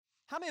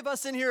How many of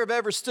us in here have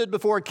ever stood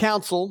before a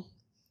council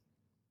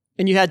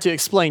and you had to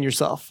explain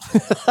yourself?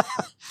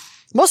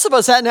 Most of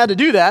us hadn't had to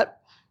do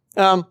that.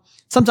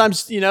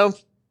 Sometimes,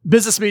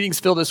 business meetings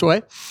feel this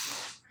way.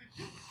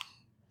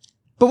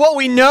 But what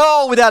we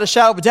know without a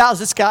shadow of a doubt is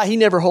this guy, he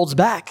never holds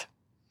back.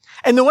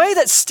 And the way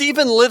that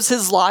Stephen lives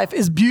his life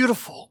is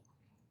beautiful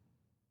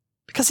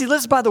because he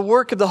lives by the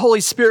work of the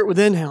Holy Spirit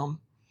within him.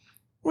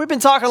 We've been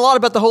talking a lot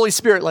about the Holy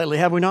Spirit lately,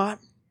 have we not?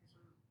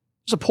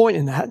 There's a point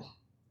in that.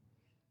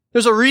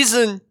 There's a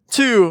reason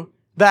to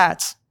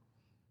that.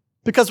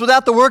 Because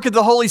without the work of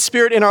the Holy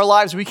Spirit in our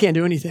lives, we can't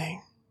do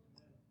anything.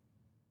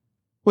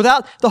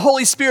 Without the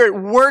Holy Spirit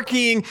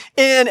working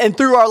in and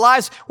through our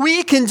lives,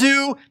 we can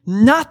do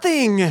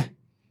nothing.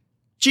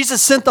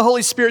 Jesus sent the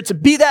Holy Spirit to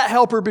be that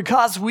helper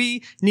because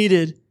we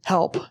needed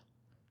help.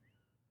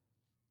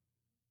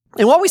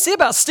 And what we see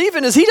about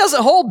Stephen is he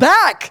doesn't hold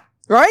back,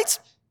 right?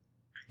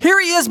 Here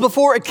he is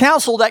before a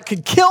council that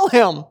could kill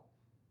him.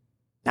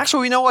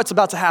 Actually, we know what's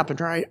about to happen,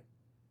 right?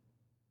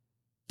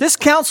 This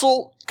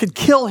council could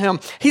kill him.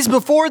 He's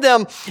before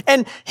them,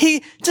 and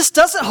he just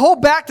doesn't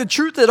hold back the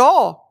truth at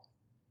all.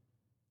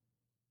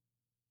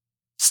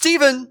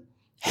 Stephen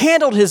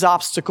handled his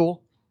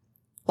obstacle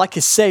like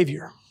his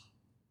Savior.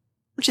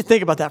 I want you to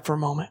think about that for a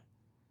moment.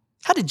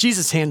 How did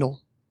Jesus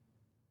handle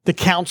the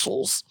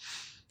councils?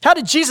 How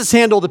did Jesus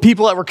handle the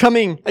people that were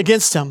coming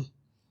against him?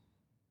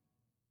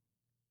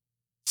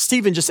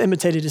 Stephen just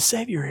imitated his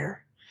Savior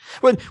here.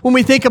 When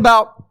we think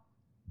about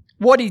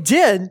what he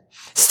did,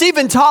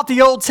 Stephen taught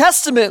the Old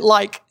Testament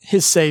like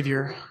his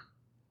Savior.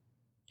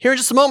 Here in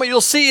just a moment,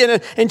 you'll see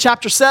in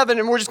chapter 7,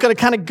 and we're just going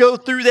to kind of go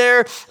through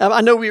there.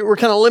 I know we're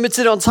kind of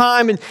limited on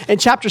time, and in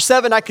chapter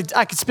 7, I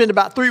could spend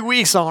about 3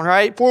 weeks on,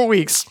 right? 4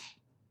 weeks.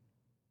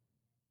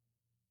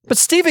 But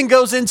Stephen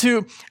goes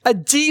into a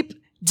deep,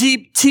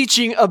 deep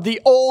teaching of the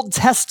Old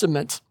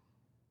Testament.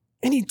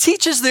 And he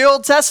teaches the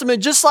Old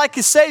Testament just like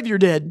his Savior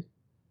did,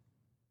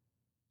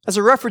 as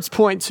a reference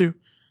point to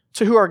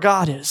who our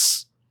God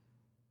is.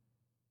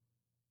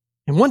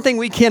 And one thing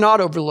we cannot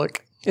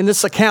overlook in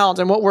this account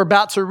and what we're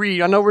about to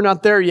read, I know we're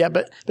not there yet,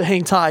 but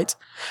hang tight.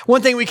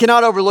 One thing we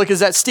cannot overlook is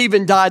that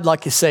Stephen died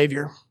like his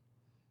Savior.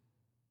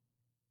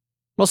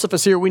 Most of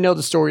us here, we know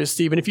the story of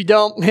Stephen. If you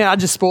don't, I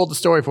just spoiled the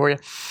story for you.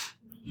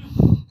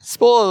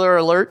 Spoiler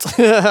alert,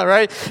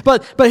 right?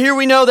 But here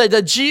we know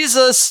that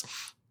Jesus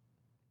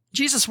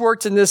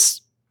worked in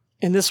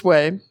this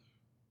way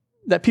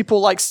that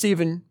people like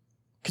Stephen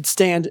could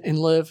stand and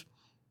live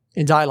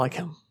and die like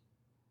him.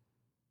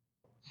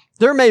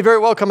 There may very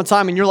well come a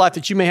time in your life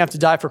that you may have to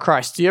die for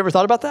Christ. Do you ever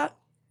thought about that?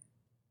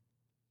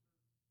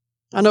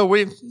 I know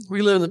we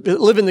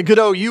live in the good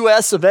old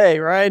U.S. of A.,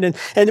 right?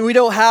 And we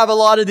don't have a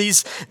lot of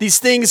these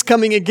things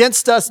coming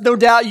against us. No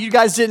doubt you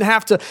guys didn't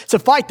have to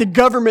fight the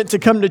government to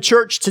come to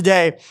church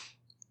today.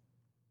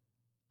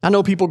 I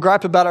know people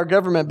gripe about our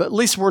government, but at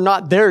least we're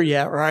not there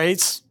yet,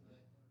 right?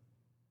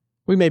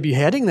 We may be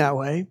heading that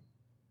way.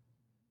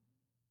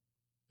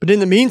 But in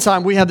the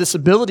meantime, we have this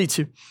ability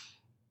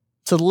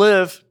to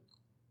live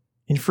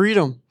in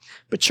freedom.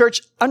 But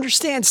church,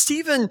 understand,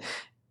 Stephen,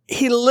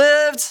 he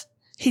lived,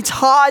 he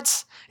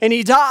taught, and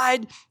he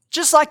died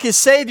just like his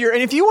Savior.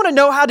 And if you want to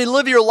know how to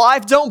live your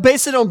life, don't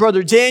base it on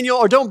Brother Daniel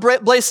or don't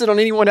base it on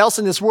anyone else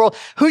in this world.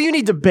 Who you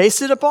need to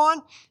base it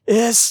upon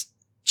is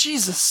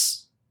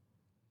Jesus.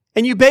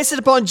 And you base it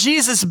upon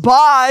Jesus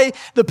by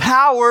the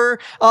power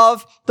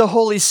of the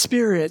Holy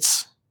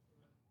Spirit.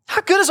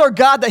 How good is our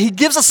God that he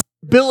gives us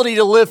the ability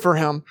to live for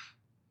him?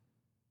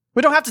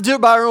 We don't have to do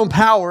it by our own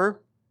power.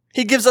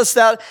 He gives us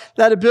that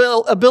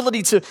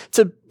ability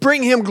to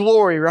bring him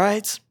glory,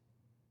 right?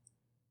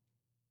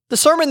 The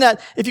sermon that,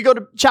 if you go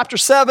to chapter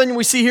 7,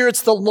 we see here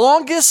it's the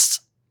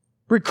longest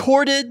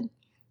recorded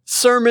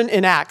sermon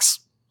in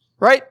Acts,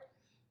 right?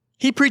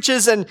 He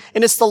preaches and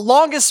it's the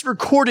longest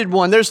recorded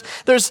one. There's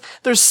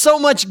so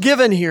much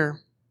given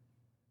here.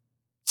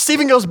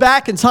 Stephen goes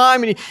back in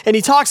time and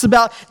he talks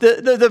about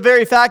the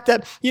very fact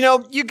that,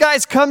 you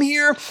guys come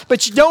here,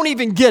 but you don't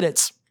even get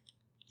it.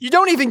 You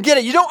don't even get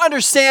it. You don't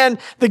understand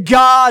the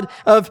God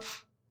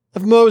of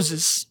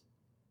Moses.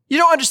 You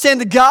don't understand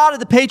the God of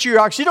the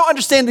patriarchs. You don't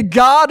understand the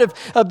God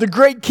of the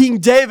great King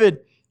David,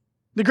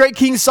 the great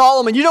King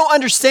Solomon. You don't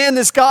understand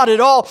this God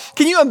at all.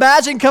 Can you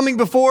imagine coming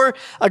before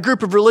a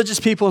group of religious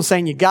people and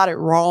saying, you got it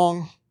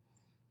wrong?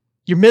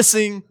 You're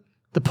missing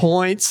the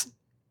point.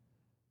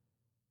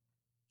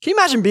 Can you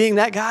imagine being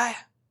that guy?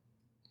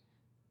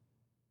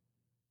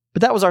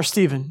 But that was our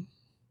Stephen.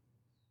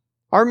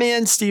 Our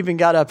man Stephen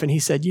got up and he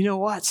said, you know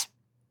what?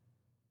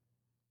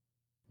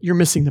 You're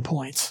missing the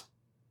point.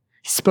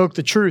 He spoke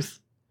the truth.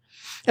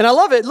 And I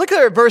love it. Look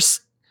at verse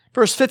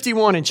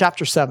 51 in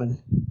chapter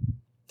 7.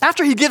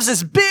 After he gives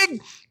this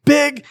big,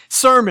 big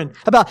sermon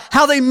about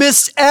how they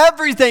missed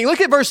everything.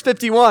 Look at verse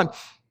 51.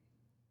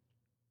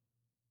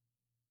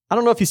 I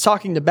don't know if he's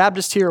talking to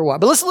Baptists here or what,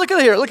 but listen, look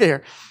at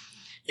here.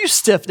 You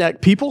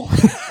stiff-necked people.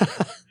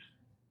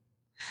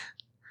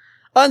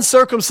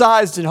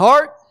 Uncircumcised in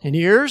heart and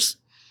ears.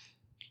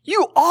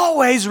 You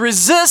always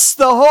resist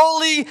the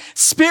Holy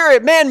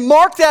Spirit. Man,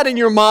 mark that in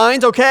your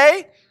mind,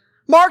 okay?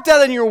 Mark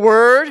that in your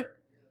word.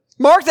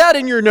 Mark that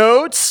in your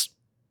notes.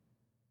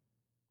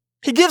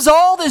 He gives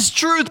all this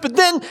truth, but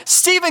then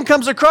Stephen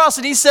comes across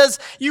and he says,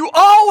 you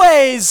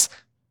always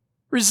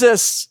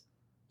resist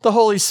the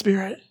Holy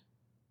Spirit.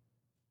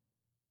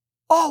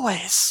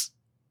 Always.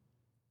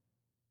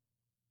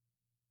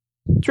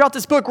 Throughout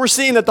this book, we're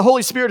seeing that the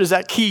Holy Spirit is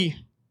that key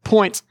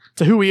point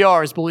to who we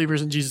are as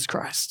believers in Jesus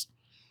Christ.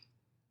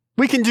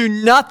 We can do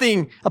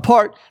nothing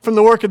apart from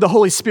the work of the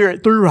Holy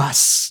Spirit through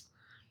us.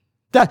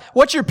 That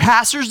what your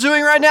pastor's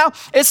doing right now,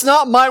 it's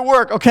not my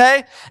work,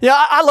 okay? Yeah,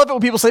 I love it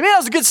when people say, man, that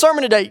was a good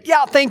sermon today.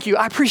 Yeah, thank you.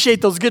 I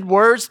appreciate those good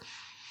words.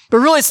 But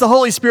really, it's the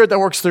Holy Spirit that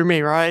works through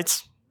me, right?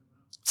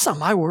 It's not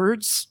my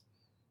words.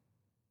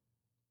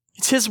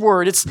 It's His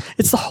word. It's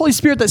the Holy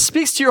Spirit that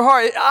speaks to your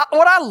heart.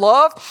 What I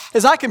love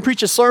is I can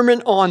preach a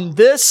sermon on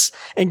this,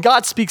 and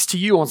God speaks to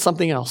you on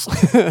something else.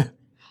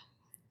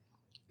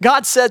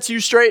 God sets you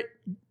straight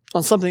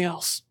on something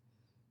else.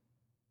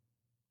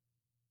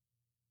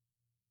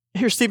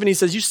 Here's Stephen, he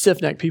says, you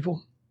stiff-necked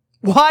people.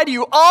 Why do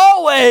you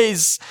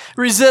always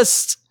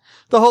resist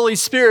the Holy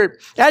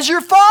Spirit? As your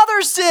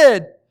fathers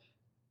did,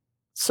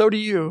 so do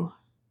you.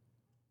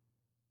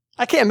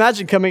 I can't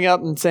imagine coming up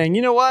and saying,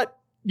 you know what?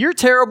 You're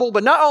terrible,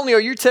 but not only are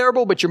you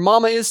terrible, but your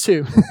mama is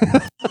too.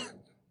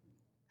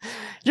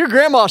 Your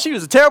grandma, she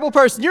was a terrible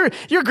person.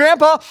 Your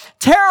grandpa,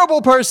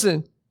 terrible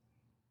person.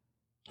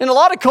 In a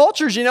lot of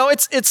cultures, you know,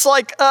 it's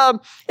like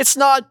it's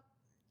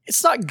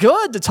not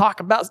good to talk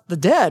about the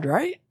dead,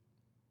 right?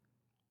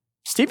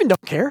 Stephen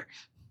don't care.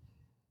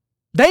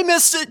 They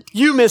missed it.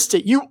 You missed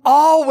it. You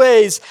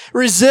always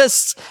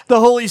resist the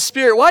Holy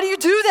Spirit. Why do you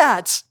do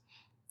that?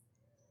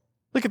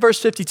 Look at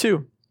verse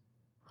 52.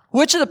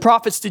 Which of the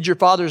prophets did your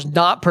fathers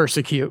not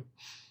persecute?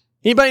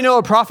 Anybody know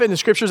a prophet in the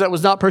scriptures that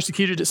was not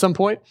persecuted at some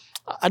point?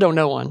 I don't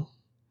know one.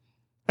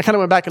 I kind of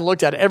went back and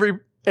looked at it.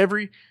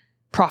 Every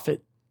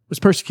prophet was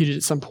persecuted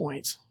at some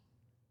point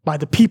by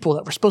the people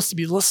that were supposed to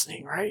be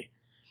listening, right?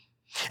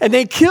 And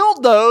they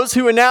killed those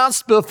who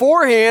announced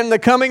beforehand the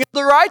coming of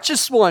the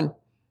righteous one.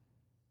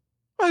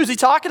 Well, who's he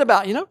talking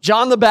about? You know,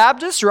 John the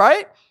Baptist,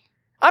 right?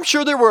 I'm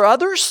sure there were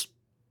others.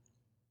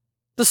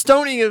 The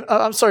stoning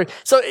of, So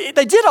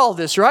they did all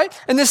this, right?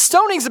 And this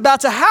stoning's about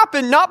to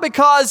happen, not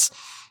because,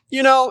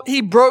 you know,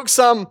 he broke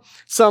some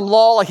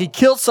law, like he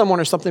killed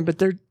someone or something, but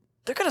they're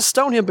going to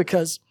stone him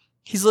because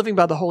he's living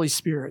by the Holy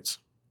Spirit.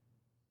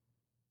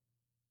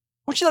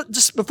 I want you to,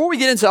 just before we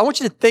get into it, I want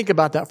you to think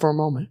about that for a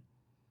moment.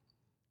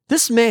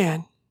 This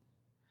man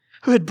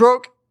who had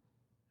broke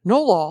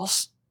no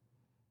laws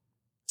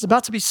is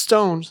about to be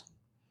stoned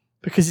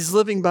because he's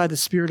living by the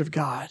Spirit of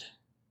God.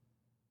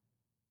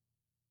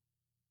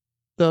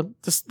 The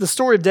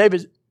story of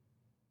David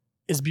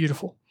is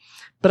beautiful.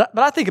 But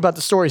I think about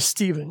the story of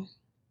Stephen.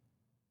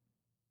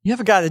 You have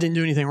a guy that didn't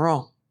do anything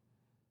wrong.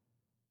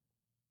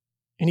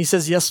 And he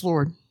says, yes,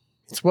 Lord,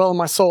 it's well in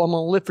my soul. I'm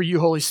going to live for you,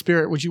 Holy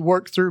Spirit. Would you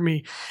work through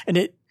me? And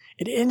it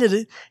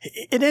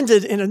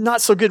ended in a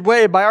not so good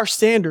way by our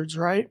standards,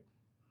 right?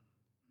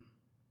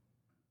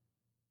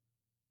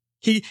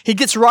 He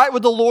gets right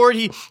with the Lord.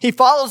 He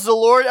follows the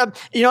Lord.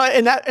 You know,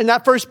 in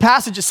that first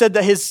passage, it said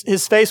that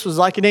his face was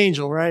like an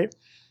angel, right?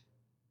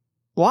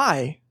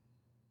 Why?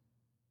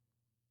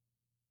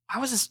 Why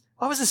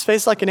was his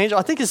face like an angel?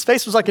 I think his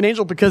face was like an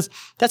angel because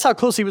that's how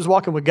close he was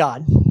walking with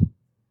God.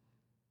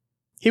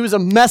 He was a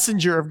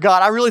messenger of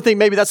God. I really think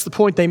maybe that's the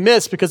point they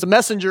missed because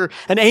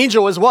an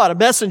angel is what? A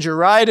messenger,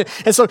 right?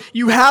 And so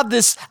you have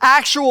this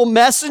actual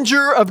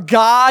messenger of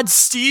God,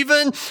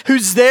 Stephen,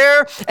 who's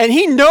there, and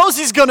he knows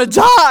he's going to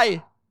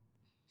die.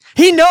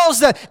 He knows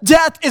that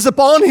death is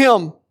upon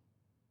him.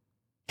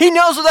 He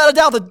knows without a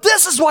doubt that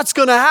this is what's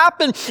going to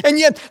happen. And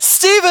yet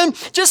Stephen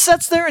just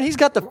sits there and he's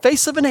got the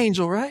face of an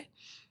angel, right?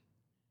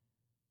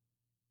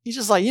 He's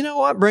just like, you know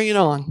what? Bring it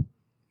on.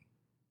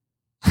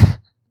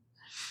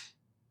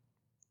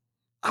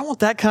 I want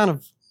that kind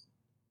of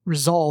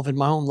resolve in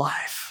my own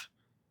life.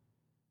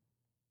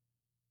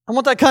 I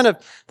want that kind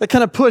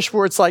of push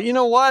where it's like, you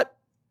know what?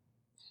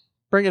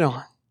 Bring it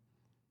on.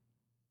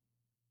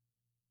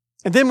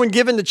 And then when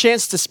given the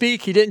chance to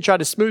speak, he didn't try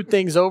to smooth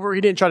things over.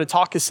 He didn't try to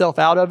talk himself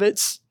out of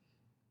it.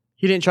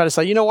 He didn't try to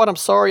say, you know what? I'm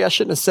sorry. I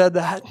shouldn't have said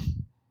that.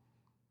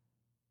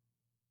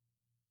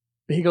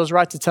 But he goes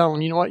right to tell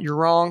him, you know what? You're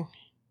wrong.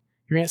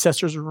 Your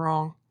ancestors are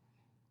wrong.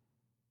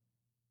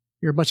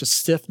 You're a bunch of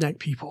stiff-necked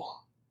people.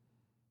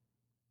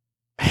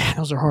 Man,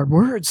 those are hard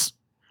words.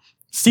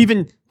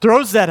 Stephen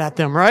throws that at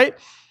them, right?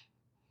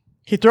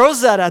 He throws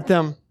that at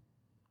them.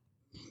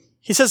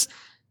 He says,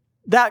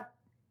 that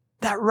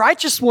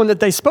righteous one that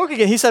they spoke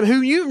against, he said, who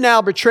you've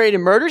now betrayed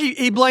and murdered.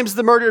 He blames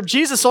the murder of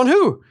Jesus on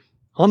who?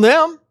 On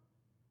them.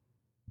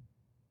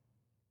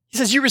 He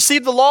says, you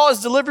received the law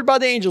as delivered by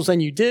the angels,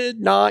 and you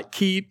did not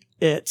keep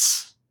it.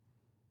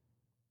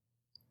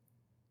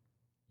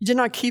 You did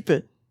not keep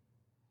it.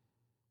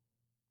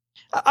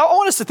 I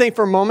want us to think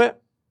for a moment.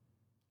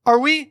 Are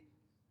we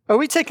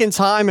taking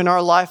time in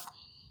our life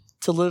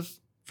to live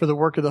for the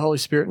work of the Holy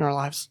Spirit in our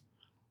lives?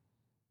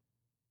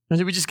 And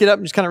do we just get up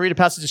and just kind of read a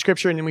passage of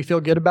Scripture and then we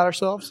feel good about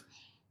ourselves?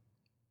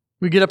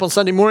 We get up on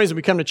Sunday mornings and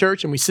we come to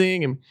church and we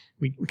sing and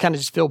we kind of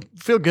just feel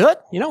good.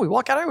 We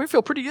walk out of here, we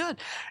feel pretty good.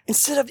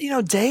 Instead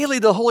of, daily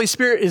the Holy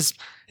Spirit is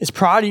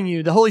prodding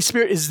you. The Holy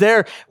Spirit is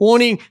there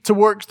wanting to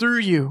work through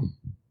you.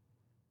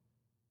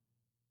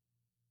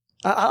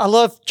 I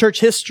love church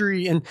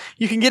history, and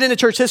you can get into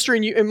church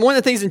history, and one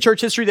of the things in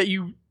church history that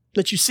you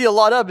see a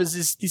lot of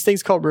is these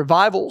things called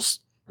revivals,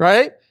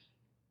 right?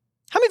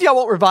 How many of y'all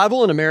want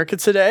revival in America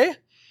today?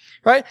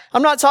 Right?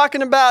 I'm not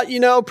talking about,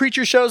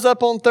 preacher shows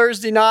up on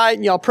Thursday night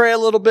and y'all pray a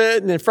little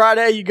bit, and then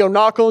Friday you go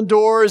knock on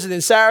doors, and then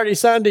Saturday,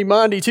 Sunday,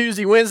 Monday,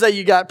 Tuesday, Wednesday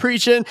you got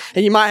preaching,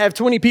 and you might have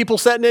 20 people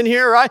sitting in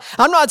here, right?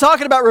 I'm not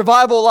talking about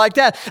revival like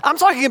that. I'm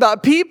talking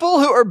about people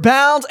who are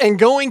bound and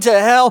going to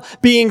hell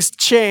being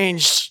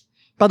changed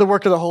by the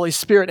work of the Holy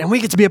Spirit, and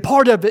we get to be a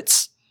part of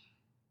it.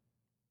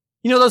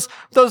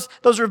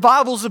 Those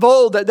revivals of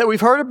old that we've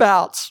heard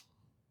about.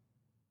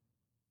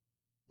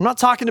 I'm not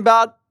talking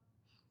about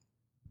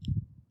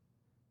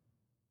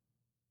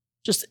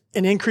just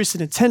an increase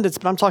in attendance,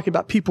 but I'm talking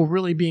about people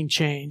really being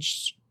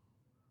changed.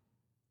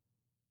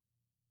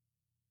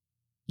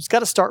 It's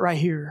got to start right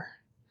here.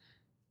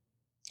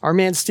 Our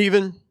man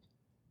Stephen,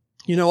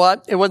 you know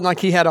what? It wasn't like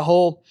he had a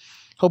whole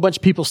bunch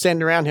of people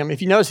standing around him.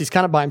 If you notice, he's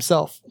kind of by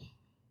himself.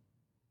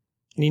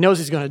 And he knows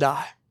he's going to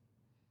die.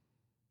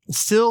 And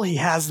still, he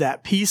has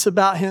that peace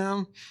about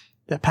him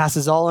that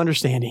passes all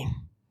understanding.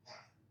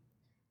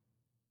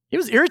 It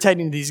was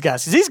irritating to these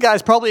guys. Because these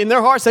guys probably in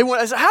their hearts, they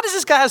went, how does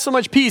this guy have so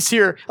much peace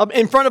here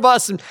in front of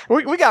us? And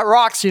we got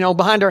rocks,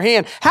 behind our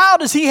hand. How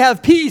does he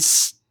have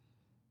peace?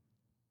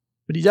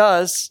 But he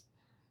does.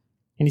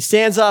 And he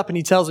stands up and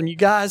he tells them, you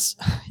guys,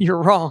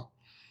 you're wrong.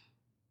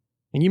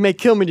 And you may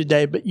kill me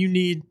today, but you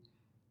need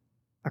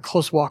a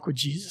close walk with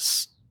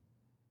Jesus.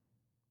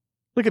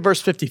 Look at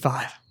verse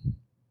 55.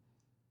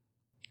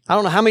 I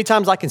don't know how many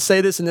times I can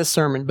say this in this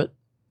sermon, but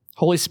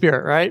Holy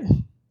Spirit, right?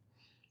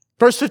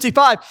 Verse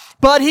 55,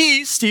 but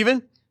he,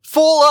 Stephen,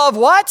 full of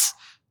what?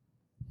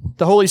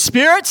 The Holy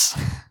Spirit.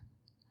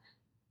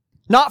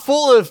 Not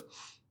full of,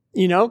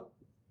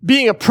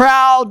 being a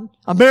proud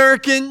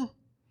American.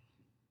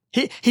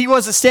 He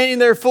wasn't standing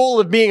there full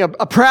of being a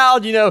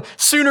proud,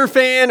 Sooner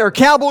fan or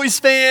Cowboys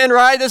fan,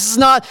 right? This is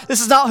not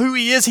who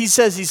he is. He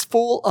says he's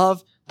full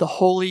of the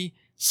Holy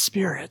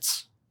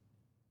Spirit.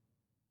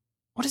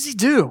 What does he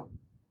do?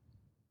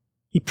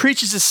 He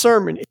preaches his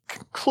sermon. It's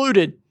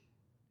concluded.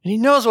 And he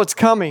knows what's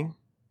coming.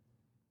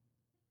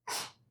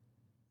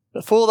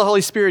 But full of the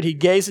Holy Spirit, he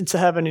gazed into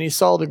heaven and he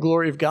saw the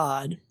glory of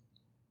God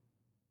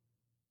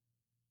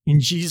in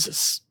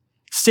Jesus,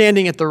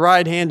 standing at the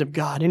right hand of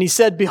God. And he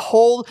said,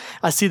 behold,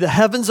 I see the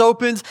heavens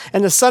opened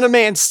and the Son of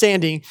Man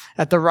standing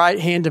at the right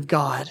hand of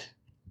God.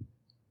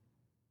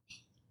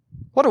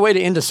 What a way to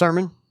end a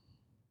sermon.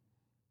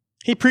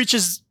 He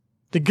preaches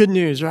the good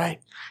news, right?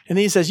 And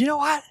then he says, you know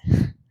what?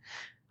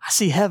 I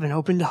see heaven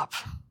opened up.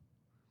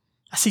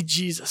 I see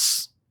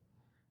Jesus.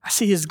 I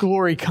see his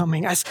glory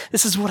coming.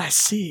 This is what I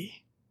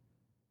see.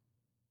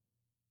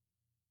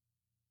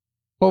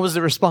 What was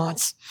the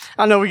response?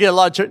 I know we get a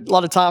lot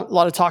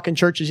of talk in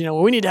churches.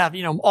 We need to have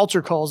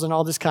altar calls and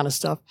all this kind of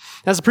stuff.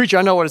 As a preacher,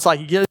 I know what it's like.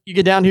 You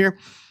get down here.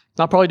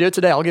 I'll probably do it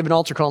today. I'll give an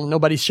altar call and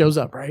nobody shows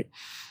up. Right?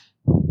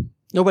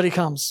 Nobody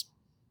comes.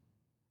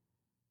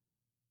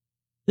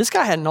 This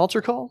guy had an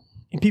altar call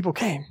and people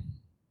came.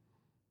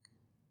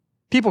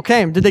 People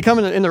came. Did they come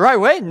in the right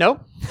way? No.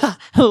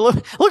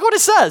 Look what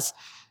it says.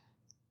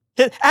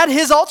 At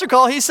his altar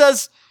call, he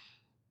says,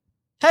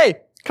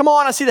 hey, come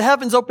on, I see the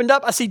heavens opened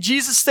up. I see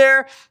Jesus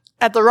there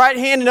at the right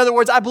hand. In other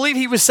words, I believe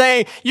he was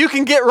saying, you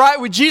can get right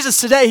with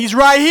Jesus today. He's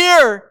right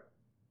here.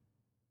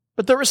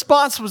 But the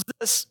response was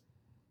this.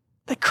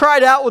 They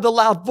cried out with a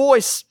loud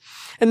voice,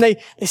 and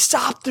they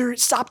stopped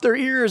their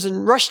ears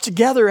and rushed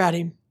together at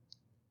him.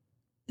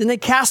 Then they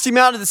cast him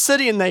out of the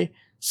city, and they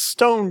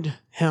stoned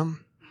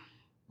him.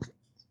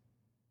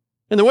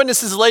 And the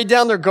witnesses laid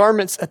down their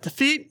garments at the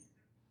feet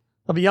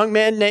of a young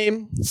man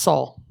named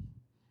Saul.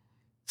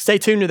 Stay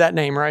tuned to that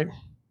name, right?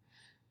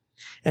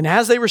 And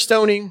as they were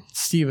stoning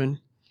Stephen,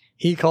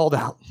 he called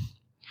out,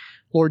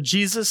 Lord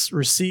Jesus,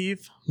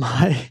 receive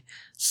my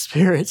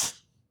spirit.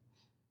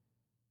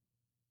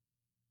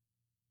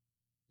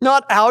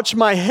 Not ouch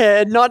my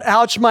head, not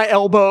ouch my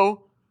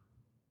elbow,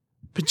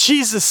 but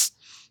Jesus,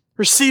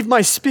 receive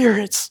my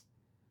spirit.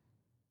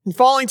 And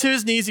falling to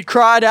his knees, he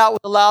cried out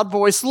with a loud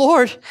voice,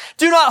 Lord,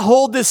 do not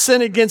hold this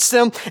sin against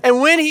them.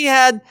 And when he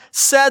had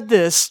said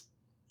this,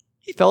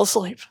 he fell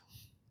asleep.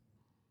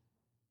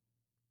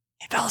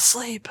 He fell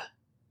asleep.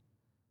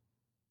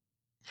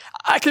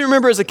 I can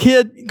remember as a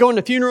kid going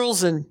to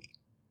funerals, and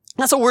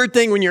that's a weird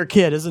thing when you're a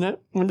kid, isn't it?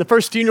 When the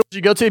first funerals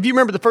you go to, if you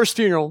remember the first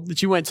funeral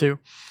that you went to,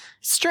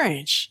 it's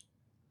strange.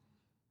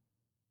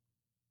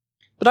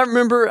 But I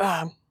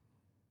remember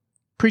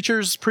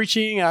preachers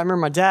preaching. I remember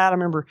my dad. I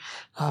remember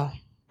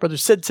Brother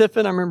Sid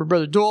Tiffin. I remember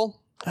Brother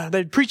Dole.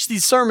 They'd preach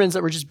these sermons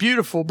that were just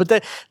beautiful.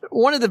 But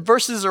one of the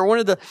verses or one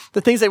of the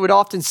things they would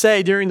often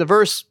say during the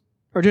verse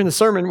or during the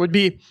sermon would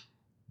be,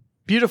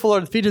 beautiful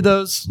are the feet of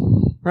those,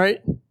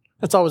 right?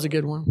 That's always a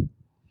good one.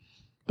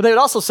 But they would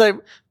also say,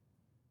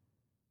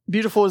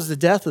 beautiful is the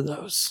death of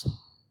those.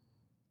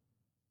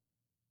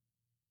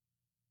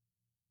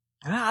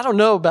 And I don't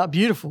know about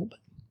beautiful, but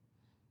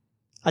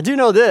I do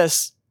know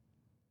this.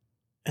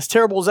 As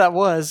terrible as that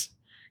was,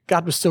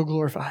 God was still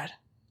glorified.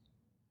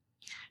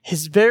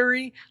 His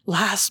very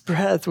last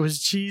breath was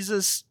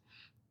Jesus,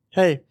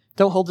 hey,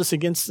 don't hold this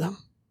against them.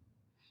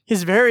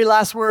 His very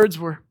last words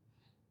were,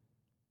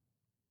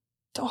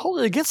 don't hold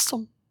it against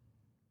them.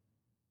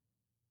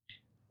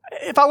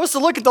 If I was to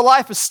look at the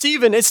life of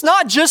Stephen, it's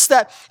not just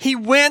that he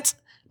went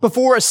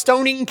before a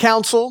stoning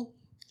council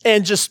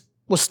and just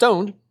was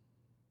stoned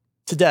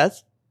to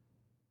death.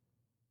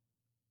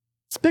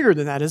 It's bigger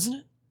than that, isn't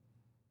it?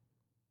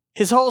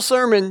 His whole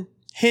sermon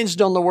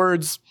hinged on the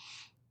words,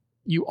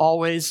 you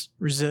always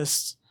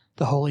resist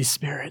the Holy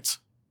Spirit.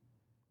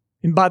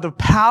 And by the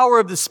power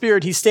of the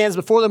Spirit, he stands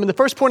before them. And the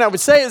first point I would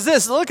say is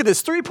this. Look at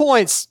this. 3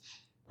 points.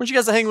 I want you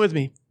guys to hang with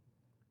me.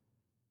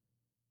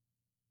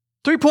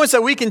 3 points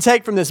that we can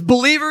take from this.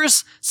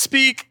 Believers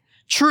speak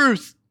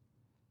truth.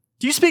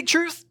 Do you speak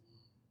truth?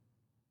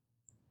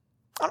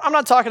 I'm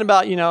not talking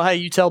about, hey,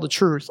 you tell the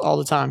truth all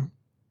the time.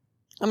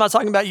 I'm not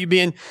talking about you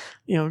being,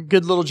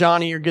 good little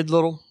Johnny or good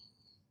little.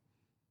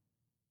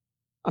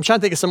 I'm trying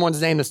to think of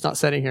someone's name that's not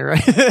sitting here,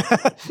 right?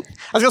 I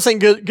was going to say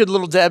good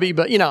little Debbie,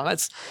 but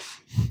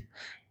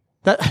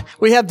that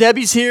we have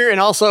Debbies here,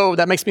 and also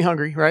that makes me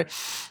hungry, right?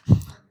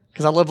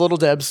 Because I love little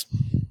Debs.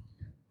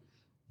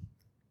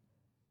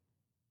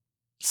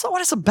 It's not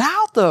what it's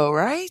about, though,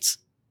 right?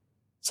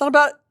 It's not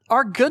about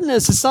our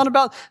goodness. It's not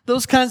about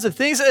those kinds of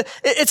things.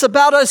 It's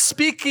about us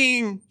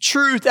speaking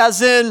truth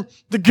as in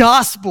the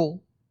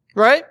gospel,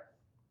 right?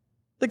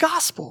 The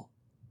gospel.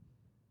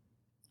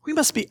 We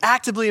must be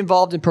actively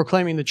involved in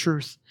proclaiming the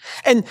truth.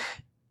 And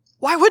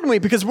why wouldn't we?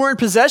 Because we're in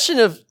possession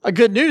of a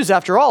good news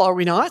after all, are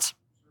we not?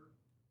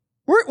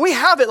 We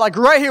have it like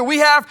right here. We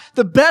have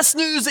the best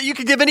news that you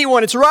could give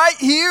anyone. It's right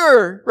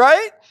here,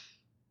 right?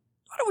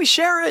 Why don't we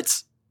share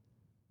it?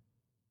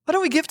 Why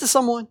don't we give it to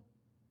someone?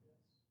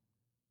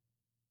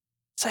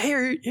 Say,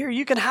 here,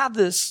 you can have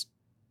this.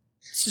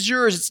 This is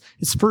yours.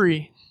 It's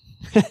free.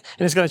 And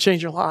it's going to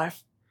change your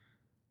life.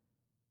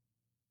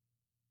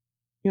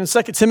 In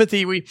 2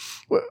 Timothy,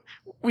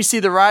 we see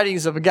the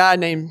writings of a guy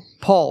named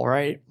Paul,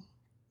 right?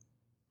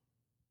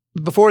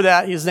 Before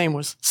that, his name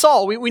was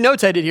Saul. We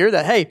notated here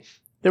that, hey,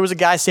 there was a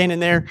guy standing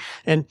there,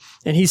 and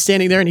he's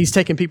standing there, and he's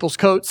taking people's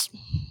coats.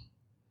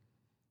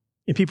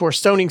 And people are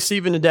stoning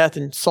Stephen to death,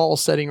 and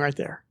Saul's sitting right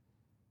there.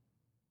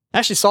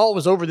 Actually, Saul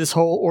was over this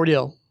whole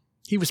ordeal.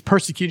 He was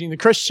persecuting the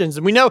Christians.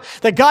 And we know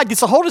that God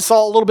gets a hold of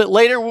Saul a little bit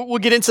later. We'll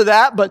get into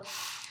that. But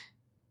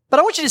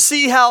I want you to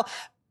see how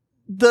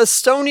the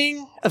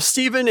stoning of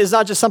Stephen is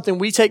not just something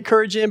we take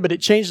courage in, but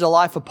it changed the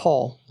life of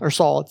Paul, or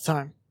Saul at the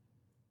time.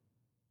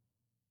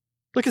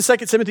 Look at 2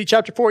 Timothy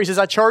chapter 4. He says,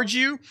 I charge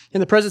you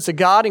in the presence of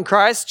God in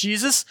Christ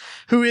Jesus,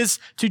 who is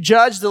to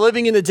judge the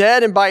living and the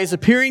dead, and by his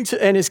appearing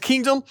and his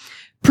kingdom,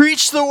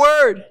 preach the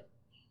word.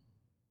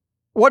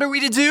 What are we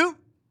to do?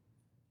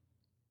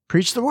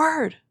 Preach the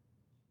word.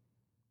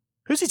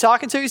 Who's he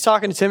talking to? He's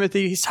talking to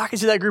Timothy. He's talking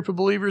to that group of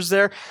believers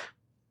there.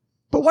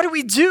 But what do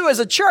we do as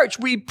a church?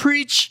 We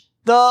preach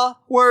the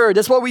word.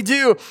 That's what we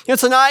do.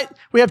 Tonight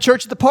we have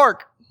church at the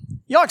park.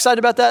 Y'all excited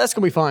about that? That's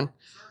going to be fun.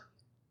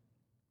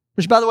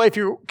 Which, by the way, if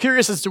you're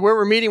curious as to where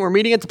we're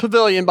meeting at the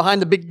pavilion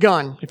behind the big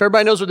gun. If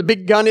everybody knows where the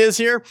big gun is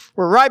here,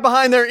 we're right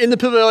behind there in the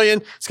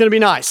pavilion. It's going to be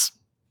nice.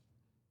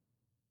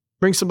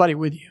 Bring somebody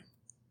with you.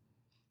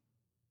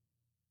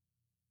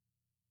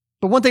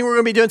 But one thing we're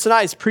going to be doing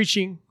tonight is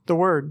preaching the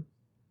word.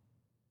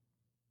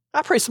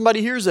 I pray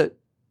somebody hears it.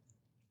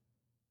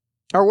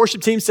 Our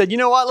worship team said, you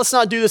know what? Let's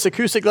not do this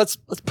acoustic. Let's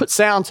put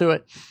sound to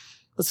it.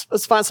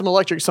 Let's find some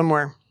electric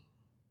somewhere.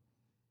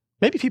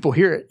 Maybe people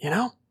hear it,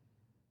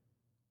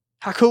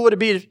 How cool would it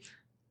be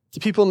to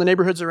people in the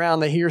neighborhoods around,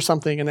 they hear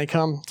something and they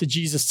come to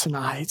Jesus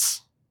tonight?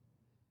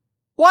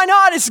 Why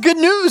not? It's good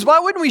news. Why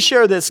wouldn't we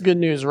share this good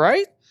news,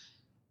 right?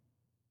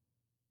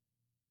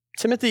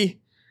 Timothy,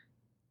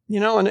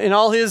 in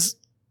all his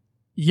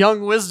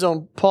young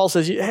wisdom, Paul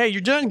says, hey,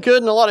 you're doing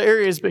good in a lot of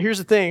areas, but here's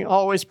the thing.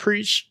 Always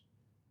preach.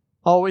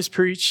 Always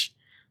preach.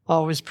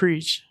 Always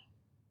preach.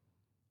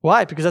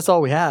 Why? Because that's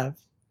all we have.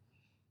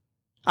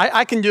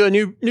 I can do a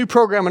new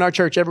program in our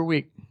church every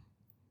week.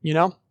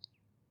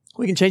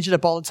 We can change it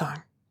up all the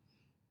time.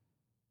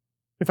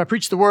 If I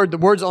preach the word's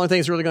the only thing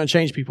that's really going to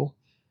change people.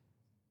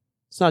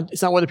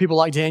 It's not whether people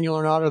like Daniel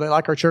or not, or they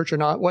like our church or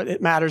not. What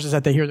it matters is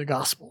that they hear the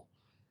gospel.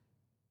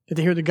 That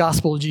they hear the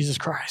gospel of Jesus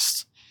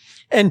Christ.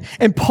 And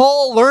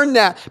Paul learned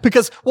that,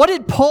 because what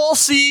did Paul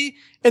see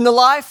in the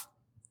life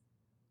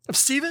of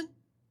Stephen?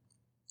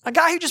 A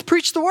guy who just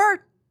preached the word.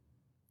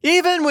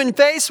 Even when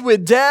faced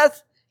with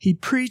death, he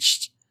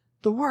preached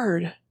the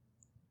word.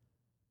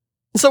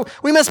 And so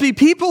we must be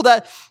people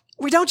that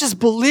we don't just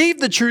believe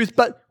the truth,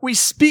 but we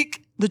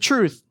speak the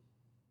truth.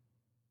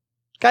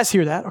 Guys,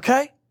 hear that,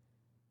 okay?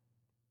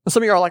 And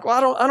some of you are like, well,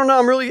 I don't know.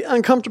 I'm really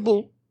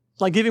uncomfortable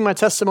giving my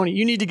testimony.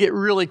 You need to get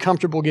really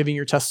comfortable giving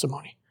your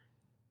testimony.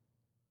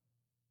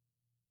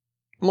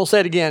 I'm going to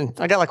say it again.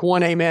 I got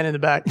one amen in the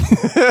back.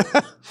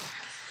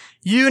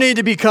 You need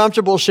to be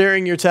comfortable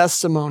sharing your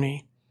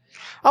testimony.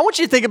 I want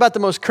you to think about the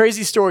most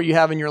crazy story you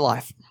have in your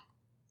life.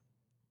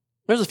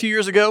 There was a few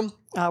years ago,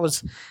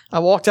 I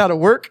walked out of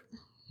work.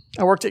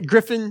 I worked at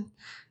Griffin,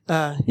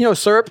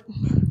 syrup,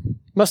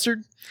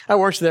 mustard. I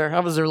worked there.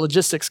 I was their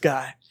logistics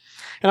guy.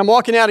 And I'm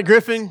walking out of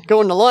Griffin,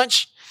 going to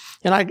lunch,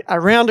 and I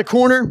round a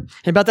corner,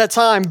 and about that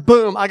time,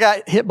 boom, I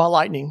got hit by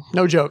lightning.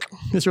 No joke.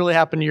 This really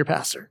happened to your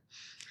pastor.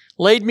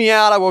 Laid me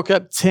out. I woke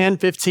up 10,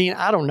 15,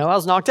 I don't know. I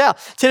was knocked out.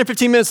 10 or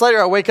 15 minutes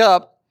later, I wake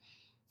up,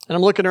 and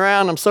I'm looking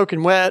around. I'm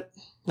soaking wet.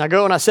 And I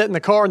go and I sit in the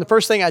car, and the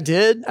first thing I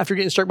did after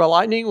getting struck by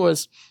lightning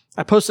was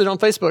I posted on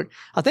Facebook.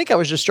 I think I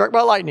was just struck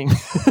by lightning.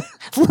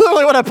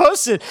 Literally what I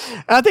posted.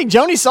 And I think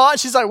Joni saw it.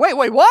 She's like, wait,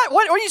 what?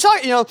 What are you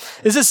talking?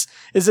 Is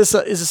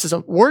this a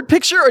word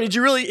picture, or did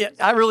you really?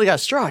 I really got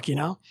struck.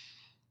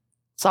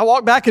 So I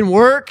walk back in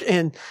work,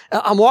 and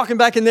I'm walking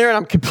back in there, and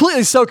I'm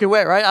completely soaking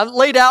wet. Right? I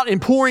laid out in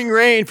pouring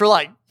rain for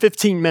like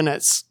 15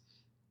 minutes.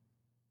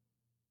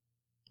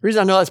 The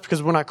reason I know that's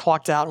because when I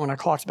clocked out and when I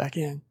clocked back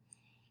in.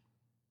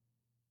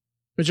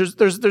 But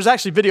there's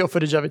actually video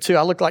footage of it too.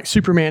 I looked like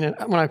Superman, and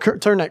when I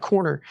turned that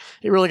corner,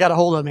 it really got a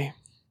hold of me.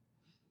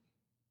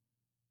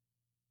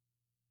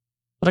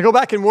 But I go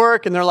back and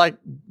work, and they're like,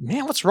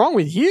 man, what's wrong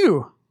with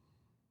you?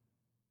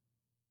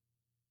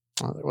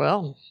 I was like,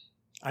 well,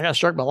 I got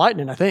struck by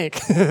lightning, I think.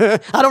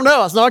 I don't know.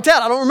 I was knocked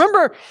out. I don't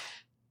remember.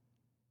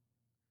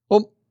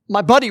 Well,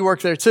 my buddy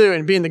worked there too,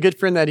 and being the good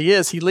friend that he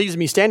is, he leaves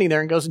me standing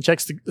there and goes and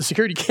checks the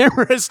security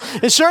cameras.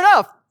 And sure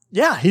enough,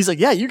 yeah, he's like,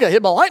 yeah, you got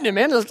hit by lightning,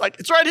 man. It's like,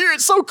 it's right here.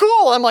 It's so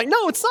cool. I'm like,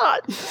 no, it's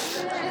not.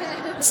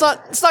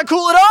 It's not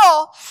cool at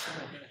all.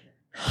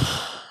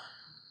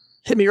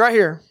 Hit me right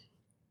here.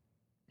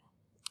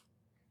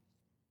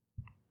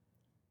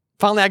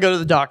 Finally, I go to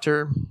the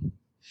doctor.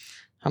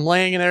 I'm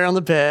laying in there on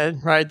the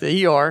bed, right,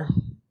 the ER.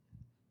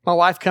 My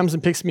wife comes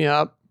and picks me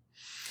up.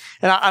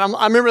 And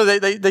I remember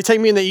they take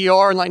me in the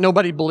ER, and like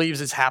nobody believes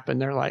it's happened.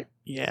 They're like,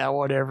 yeah,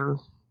 whatever.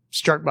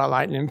 Struck by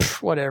lightning,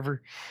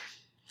 whatever.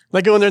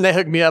 They go in there and they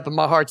hook me up, and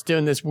my heart's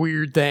doing this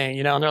weird thing,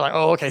 and they're like,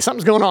 oh, okay,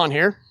 something's going on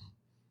here.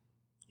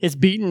 It's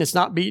beating, it's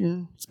not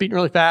beating. It's beating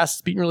really fast,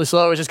 it's beating really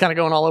slow. It's just kind of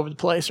going all over the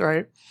place,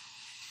 right?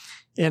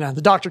 And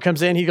the doctor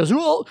comes in, he goes,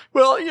 well,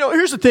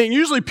 here's the thing.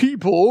 Usually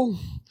people,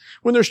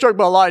 when they're struck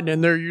by lightning,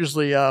 they're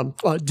usually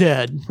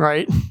dead,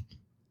 right?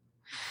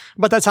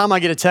 About that time, I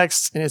get a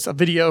text, and it's a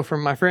video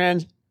from my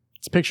friend.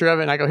 It's a picture of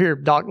it, and I go, here,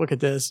 doc, look at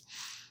this.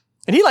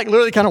 And he like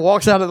literally kind of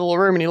walks out of the little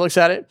room, and he looks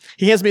at it.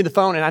 He hands me the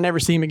phone, and I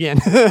never see him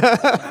again.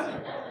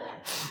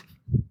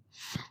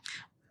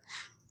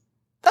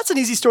 That's an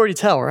easy story to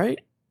tell, right?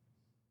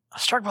 I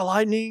was struck by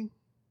lightning.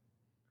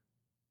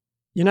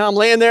 I'm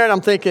laying there, and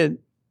I'm thinking,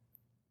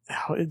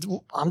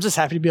 I'm just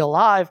happy to be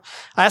alive.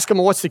 I asked them,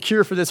 well, what's the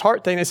cure for this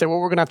heart thing? They said, well,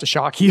 we're going to have to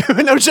shock you.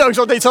 No jokes,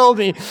 what they told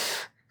me.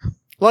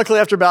 Luckily,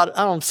 after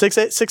about,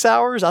 6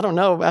 hours, I don't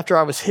know, after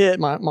I was hit,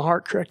 my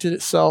heart corrected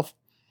itself.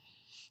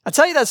 I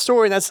tell you that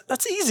story, and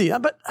that's easy,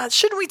 but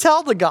shouldn't we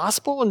tell the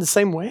gospel in the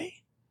same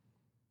way?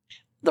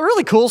 The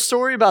really cool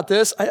story about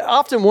this, I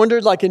often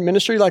wondered, like in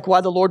ministry, like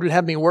why the Lord would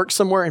have me work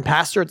somewhere and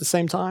pastor at the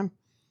same time.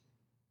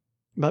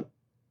 But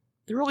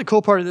the really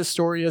cool part of this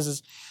story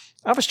is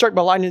I was struck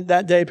by lightning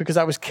that day because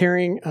I was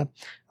carrying a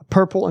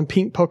purple and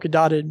pink polka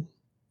dotted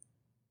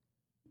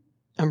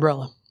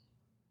umbrella.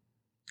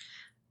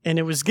 And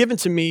it was given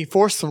to me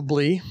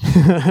forcibly,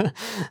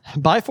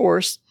 by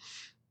force,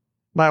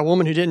 by a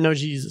woman who didn't know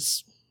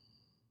Jesus.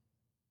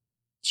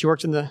 She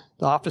worked in the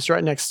office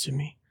right next to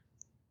me.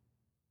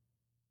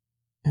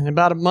 And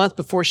about a month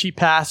before she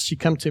passed, she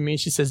come to me and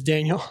she says,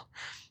 Daniel,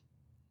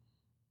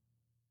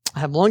 I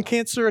have lung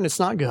cancer and it's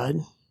not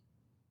good.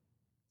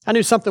 I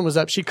knew something was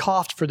up. She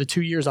coughed for the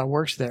 2 years I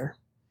worked there.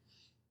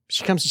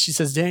 She comes and she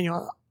says,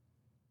 Daniel,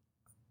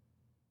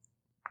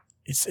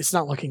 it's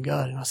not looking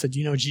good. And I said, do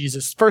you know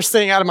Jesus? First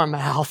thing out of my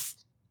mouth.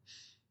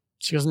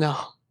 She goes, no.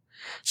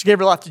 She gave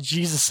her life to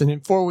Jesus, and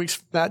in 4 weeks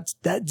from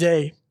that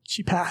day,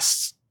 she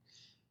passed.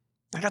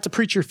 I got to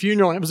preach her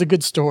funeral, and it was a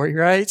good story,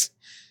 right?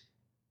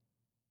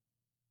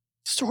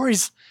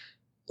 Stories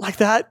like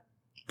that,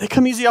 they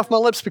come easy off my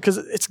lips because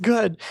it's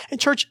good. And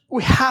church,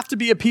 we have to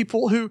be a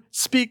people who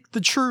speak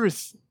the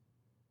truth.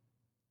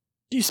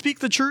 Do you speak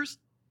the truth?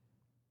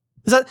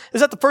 Is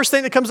that the first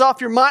thing that comes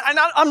off your mind?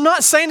 I'm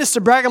not saying this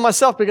to brag on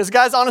myself because,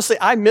 guys, honestly,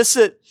 I miss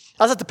it.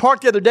 I was at the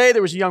park the other day.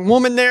 There was a young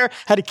woman there,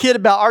 had a kid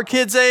about our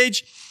kid's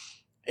age,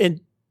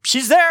 and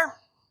she's there.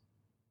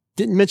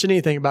 Didn't mention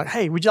anything about,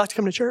 hey, would you like to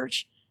come to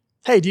church?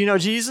 Hey, do you know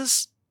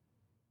Jesus?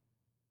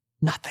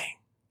 Nothing.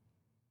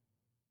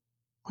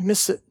 We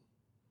miss it.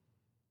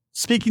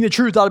 Speaking the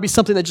truth ought to be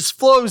something that just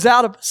flows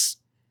out of us.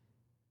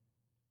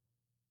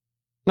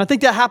 And I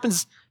think that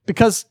happens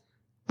because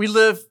we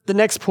live the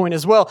next point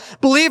as well.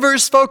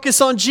 Believers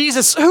focus on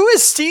Jesus. Who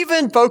is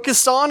Stephen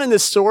focused on in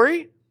this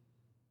story?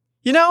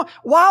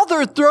 While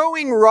they're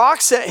throwing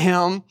rocks at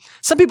him,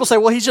 some people say,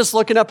 well, he's just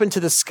looking up into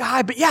the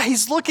sky. But yeah,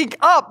 he's looking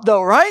up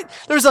though, right?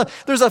 There's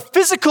a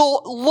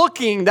physical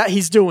looking that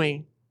he's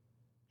doing.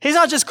 He's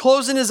not just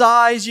closing his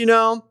eyes,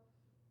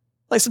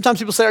 Like sometimes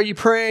people say, are you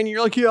praying? And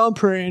you're like, yeah, I'm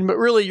praying. But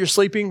really you're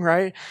sleeping,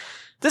 right?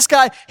 This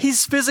guy,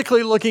 he's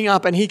physically looking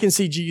up and he can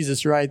see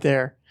Jesus right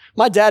there.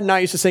 My dad and I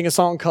used to sing a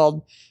song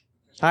called,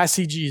 I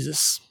See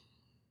Jesus,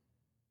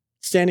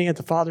 standing at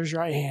the Father's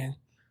right hand.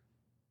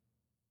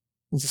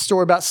 It's a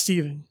story about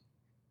Stephen.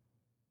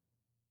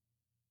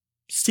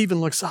 Stephen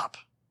looks up.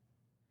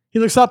 He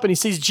looks up and he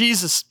sees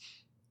Jesus.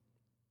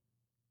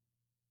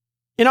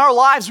 In our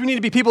lives, we need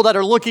to be people that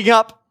are looking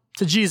up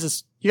to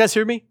Jesus. You guys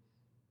hear me?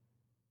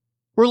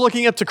 We're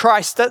looking up to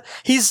Christ. That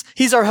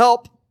He's our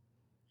help.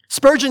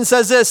 Spurgeon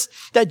says this,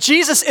 that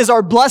Jesus is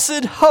our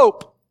blessed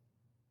hope.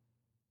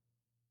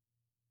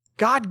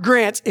 God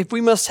grants, if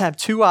we must have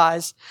two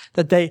eyes,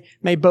 that they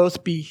may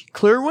both be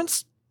clear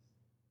ones.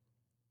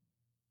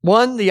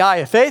 One, the eye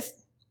of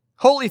faith,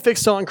 wholly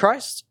fixed on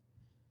Christ.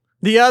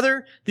 The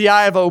other, the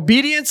eye of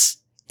obedience,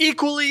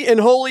 equally and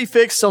wholly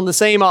fixed on the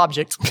same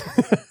object.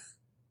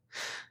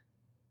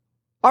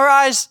 Our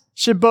eyes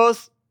should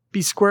both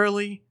be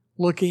squarely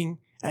looking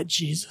at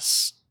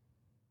Jesus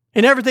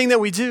in everything that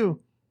we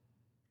do.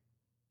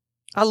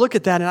 I look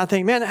at that and I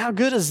think, man, how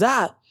good is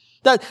that?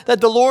 That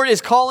the Lord is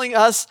calling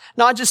us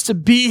not just to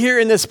be here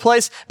in this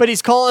place, but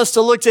He's calling us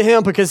to look to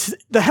Him because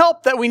the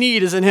help that we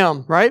need is in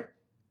Him, right?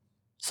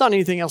 It's not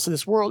anything else in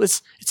this world.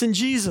 It's in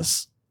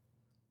Jesus.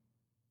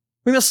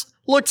 We must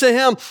look to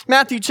Him.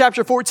 Matthew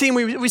chapter 14,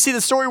 we see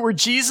the story where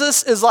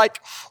Jesus is like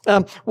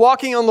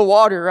walking on the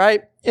water,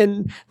 right?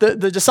 And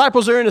the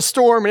disciples are in a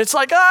storm and it's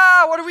like,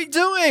 what are we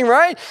doing,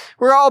 right?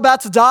 We're all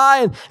about to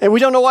die and we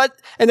don't know what.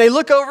 And they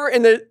look over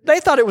and they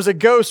thought it was a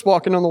ghost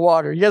walking on the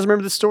water. You guys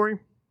remember this story?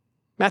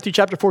 Matthew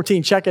chapter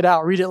 14, check it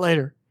out, read it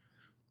later.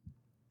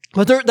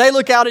 But they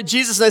look out at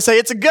Jesus and they say,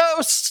 it's a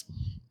ghost.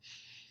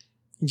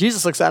 And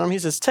Jesus looks at him, He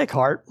says, take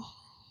heart.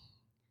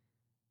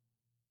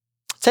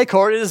 Take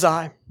heart, it is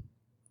I.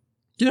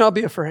 Do not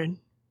be afraid.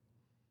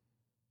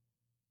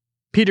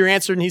 Peter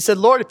answered and he said,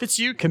 Lord, if it's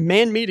you,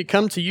 command me to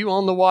come to you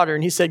on the water.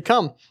 And He said,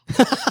 come.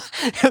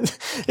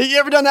 Have you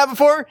ever done that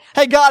before?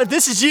 Hey, God, if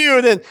this is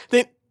you, then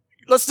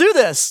let's do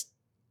this.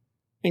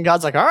 And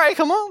God's like, all right,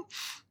 come on.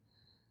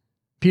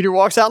 Peter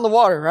walks out in the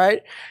water,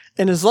 right?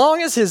 And as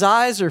long as his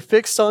eyes are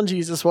fixed on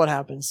Jesus, what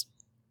happens?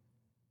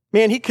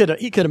 Man, he could have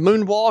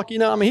moonwalked,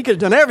 he could have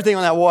done everything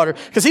on that water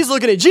because he's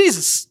looking at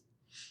Jesus.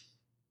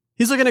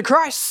 He's looking at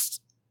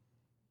Christ.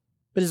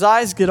 But his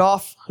eyes get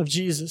off of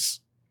Jesus.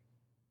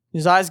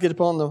 His eyes get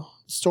upon the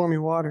stormy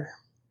water.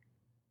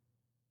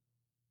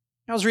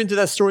 I was reading through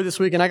that story this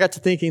week and I got to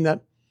thinking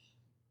that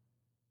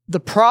the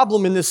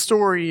problem in this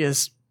story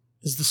is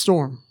the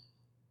storm.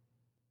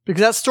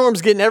 Because that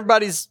storm's getting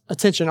everybody's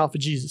attention off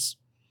of Jesus.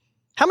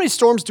 How many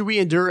storms do we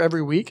endure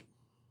every week?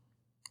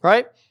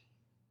 Right?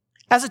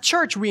 As a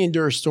church, we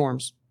endure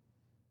storms.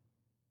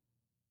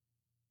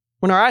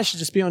 When our eyes should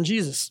just be on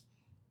Jesus.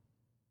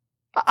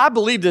 I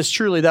believe this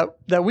truly,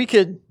 that we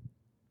could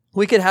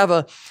have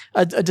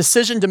a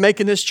decision to make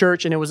in this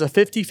church, and it was a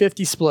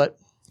 50-50 split.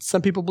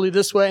 Some people believe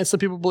this way, and some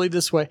people believe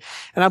this way.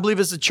 And I believe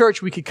as a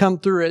church, we could come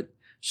through it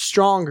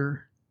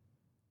stronger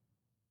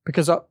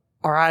because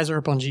our eyes are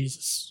upon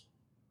Jesus.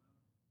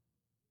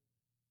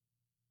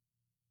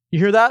 You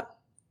hear that?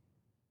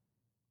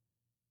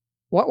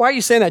 Why are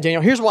you saying that,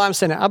 Daniel? Here's why I'm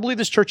saying that. I believe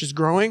this church is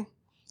growing.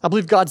 I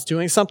believe God's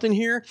doing something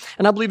here.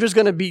 And I believe there's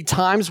going to be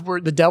times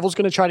where the devil's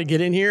going to try to get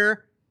in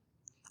here.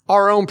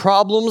 Our own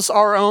problems,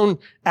 our own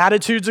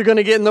attitudes are going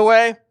to get in the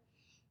way.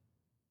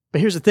 But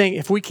here's the thing.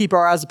 If we keep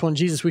our eyes upon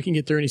Jesus, we can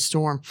get through any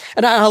storm.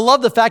 And I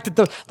love the fact that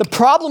the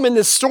problem in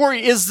this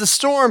story is the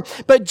storm.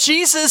 But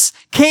Jesus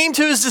came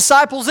to His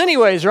disciples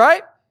anyways,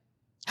 right?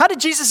 How did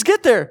Jesus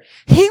get there?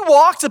 He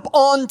walked up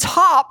on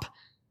top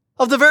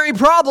of the very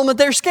problem that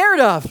they're scared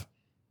of.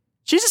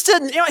 Jesus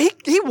didn't,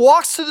 he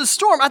walks through the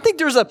storm. I think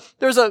there's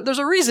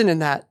a reason in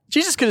that.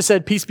 Jesus could have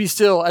said, peace be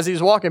still as He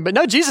was walking. But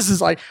no, Jesus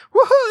is like,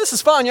 woohoo, this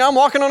is fun. I'm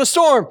walking on a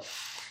storm.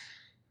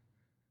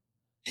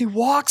 He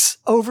walks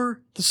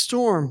over the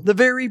storm. The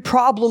very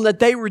problem that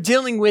they were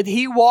dealing with,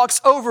 He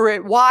walks over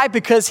it. Why?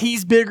 Because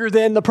He's bigger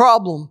than the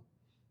problem.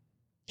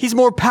 He's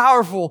more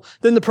powerful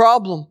than the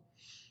problem.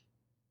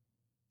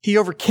 He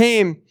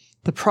overcame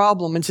the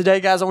problem. And today,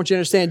 guys, I want you to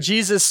understand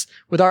Jesus,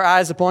 with our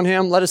eyes upon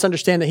Him, let us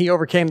understand that He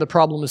overcame the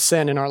problem of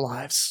sin in our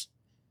lives.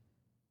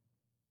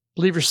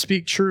 Believers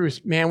speak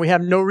truth, man. We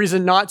have no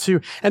reason not to.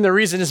 And the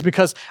reason is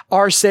because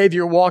our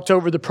Savior walked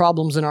over the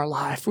problems in our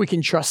life. We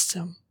can trust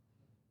Him.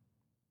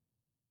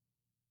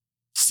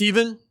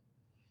 Stephen,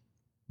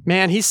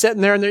 man, he's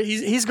sitting there and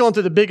he's going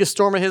through the biggest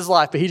storm of his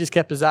life, but he just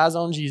kept his eyes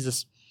on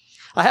Jesus.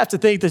 I have to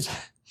think that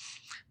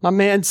my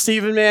man,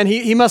 Stephen, man,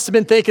 he must have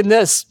been thinking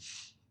this.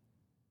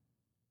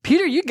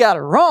 Peter, you got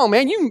it wrong,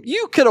 man.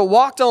 You could have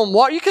walked on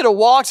water. You could have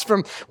walked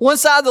from one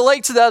side of the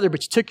lake to the other,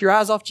 but you took your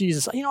eyes off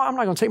Jesus. I'm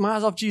not going to take my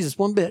eyes off Jesus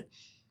one bit.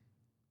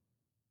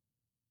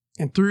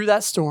 And through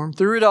that storm,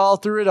 through it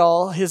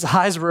all, his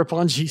eyes were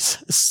upon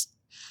Jesus.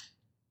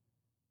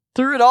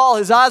 Through it all,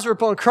 his eyes were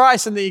upon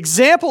Christ. And the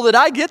example that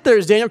I get there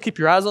is, Daniel, keep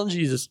your eyes on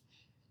Jesus.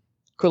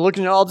 Quit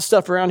looking at all the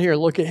stuff around here.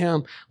 Look at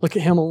him. Look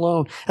at him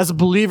alone. As a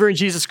believer in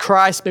Jesus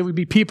Christ, may we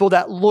be people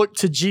that look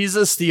to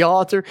Jesus, the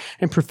author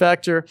and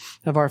perfecter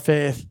of our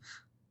faith.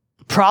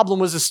 The problem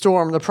was the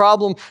storm. The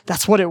problem,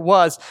 that's what it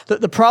was.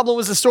 The problem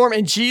was the storm,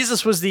 and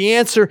Jesus was the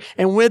answer.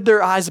 And with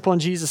their eyes upon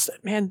Jesus,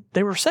 man,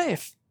 they were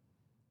safe.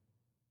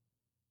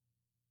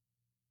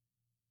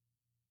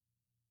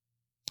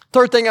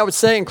 Third thing I would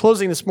say in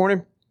closing this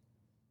morning,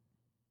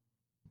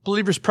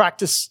 believers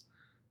practice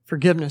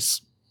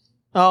forgiveness.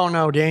 Oh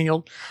no,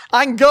 Daniel.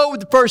 I can go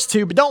with the first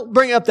two, but don't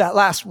bring up that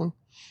last one.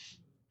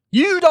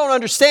 You don't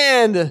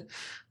understand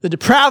the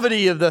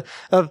depravity of the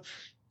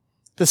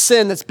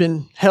sin that's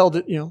been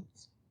held,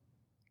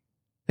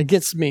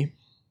 against me.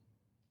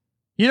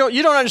 You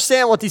don't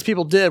understand what these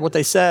people did, what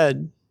they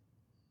said.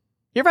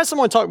 You ever had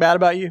someone talk bad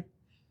about you? Has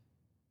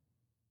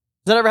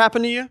that ever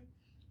happened to you?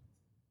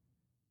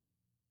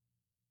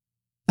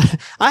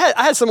 I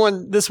had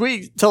someone this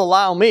week tell a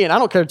lie on me, and I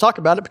don't care to talk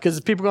about it because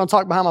if people are going to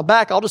talk behind my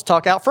back, I'll just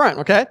talk out front,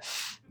 okay?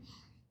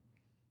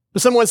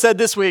 But someone said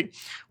this week,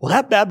 well,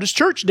 that Baptist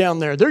church down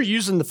there, they're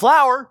using the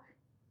flour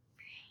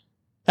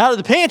out of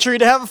the pantry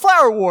to have a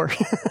flour war.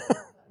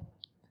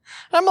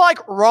 I'm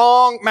like,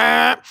 wrong,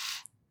 man.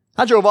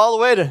 I drove all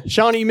the way to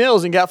Shawnee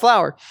Mills and got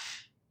flour.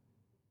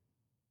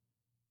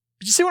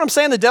 But you see what I'm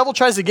saying? The devil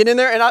tries to get in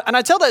there, and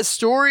I tell that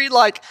story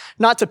like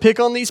not to pick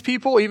on these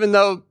people, even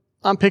though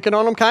I'm picking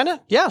on them, kind of.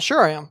 Yeah,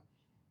 sure I am.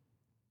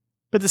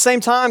 But at the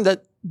same time,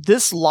 that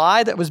this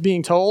lie that was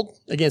being told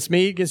against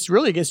me, against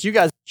you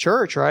guys,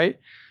 church, right?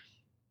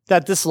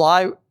 That this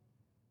lie,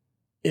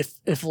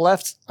 if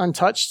left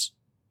untouched,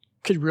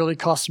 could really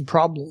cause some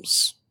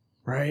problems,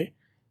 right?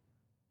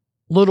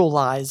 Little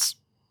lies.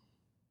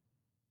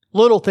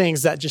 Little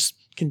things that just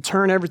can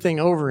turn everything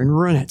over and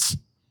ruin it.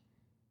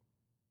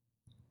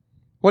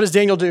 What does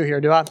Daniel do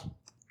here? Do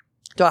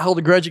I hold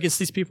a grudge against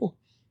these people?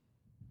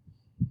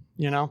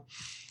 Do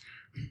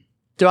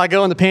I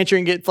go in the pantry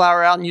and get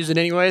flour out and use it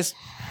anyways?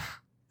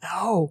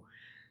 No.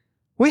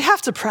 We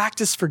have to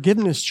practice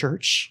forgiveness,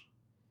 church.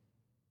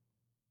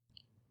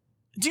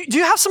 Do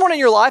you have someone in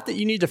your life that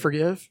you need to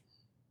forgive?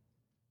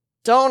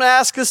 Don't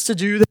ask us to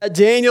do that,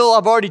 Daniel.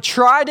 I've already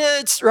tried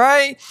it,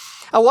 right?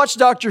 I watched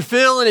Dr.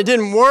 Phil and it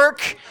didn't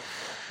work.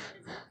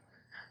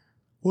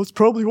 Well, it's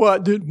probably why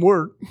it didn't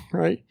work,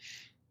 right?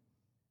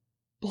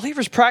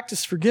 Believers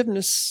practice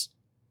forgiveness.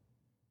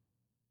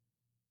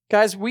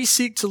 Guys, we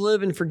seek to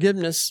live in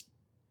forgiveness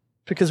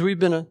because we've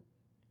been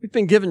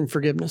given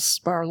forgiveness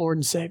by our Lord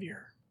and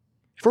Savior.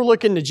 If we're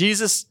looking to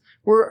Jesus,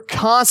 we're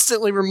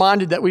constantly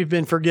reminded that we've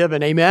been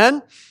forgiven.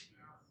 Amen?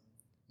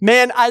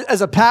 Man,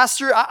 as a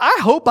pastor, I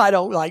hope I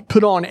don't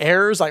put on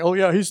airs like, oh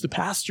yeah, he's the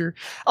pastor.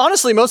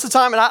 Honestly, most of the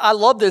time, and I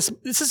love this.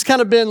 This has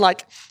kind of been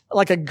like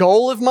a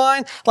goal of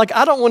mine.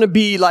 I don't want to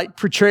be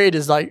portrayed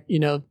as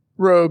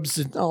robes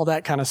and all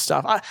that kind of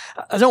stuff. I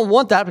don't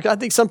want that because I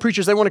think some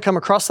preachers, they want to come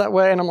across that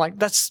way. And I'm like,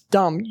 that's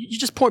dumb. You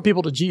just point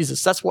people to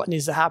Jesus. That's what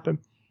needs to happen.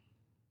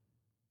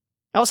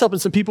 I was helping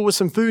some people with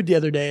some food the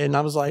other day, and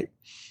I was like,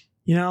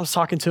 I was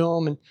talking to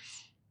them, and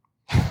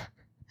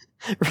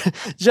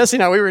Jesse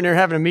and I, we were in there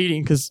having a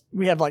meeting because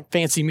we have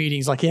fancy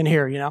meetings in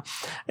here,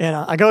 and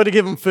I go to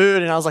give them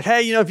food, and I was like,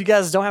 hey, if you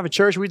guys don't have a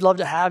church, we'd love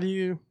to have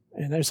you.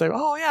 And they say,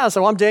 oh yeah.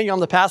 So I'm Daniel, I'm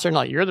the pastor.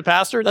 And you're the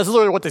pastor? That's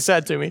literally what they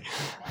said to me.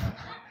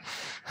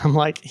 I'm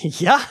like,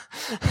 yeah,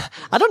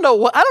 I don't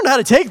know how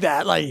to take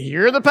that.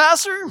 You're the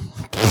pastor?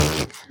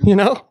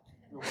 I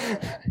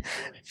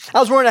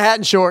was wearing a hat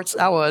and shorts.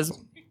 I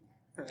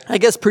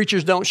guess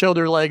preachers don't show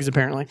their legs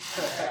apparently.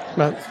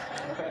 But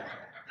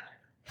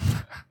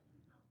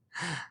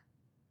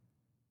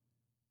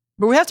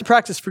we have to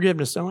practice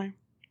forgiveness, don't we?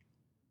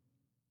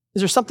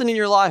 Is there something in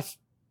your life?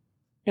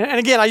 And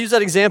again, I use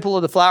that example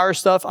of the flower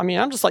stuff. I'm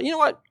just like, you know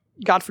what?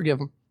 God forgive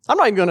them. I'm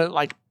not even going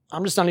to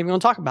I'm just not even going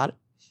to talk about it.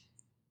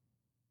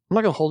 I'm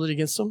not going to hold it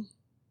against them.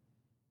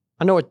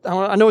 I know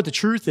what the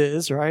truth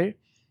is, right?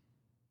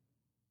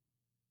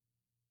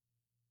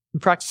 We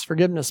practice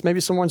forgiveness. Maybe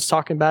someone's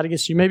talking bad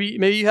against you.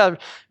 Maybe you have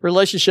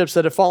relationships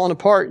that have fallen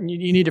apart and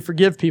you need to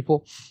forgive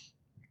people.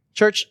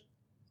 Church,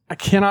 I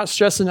cannot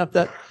stress enough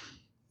that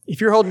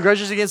if you're holding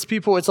grudges against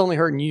people, it's only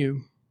hurting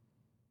you.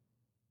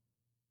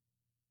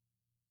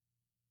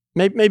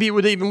 Maybe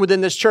even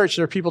within this church,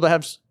 there are people that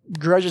have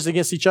grudges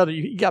against each other.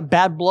 You got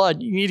bad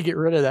blood. You need to get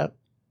rid of that.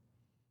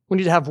 We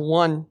need to have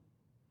one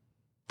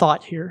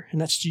thought here,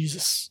 and that's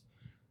Jesus.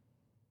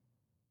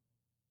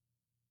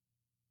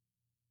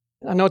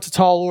 I know it's a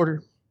tall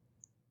order,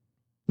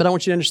 but I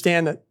want you to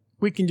understand that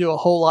we can do a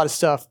whole lot of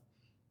stuff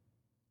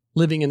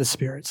living in the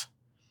Spirit.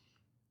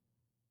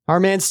 Our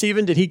man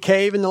Stephen, did he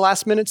cave in the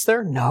last minutes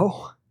there?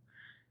 No.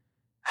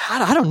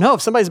 I don't know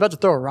if somebody's about to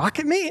throw a rock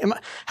at me.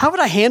 How would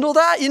I handle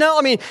that? And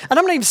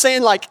I'm not even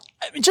saying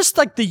just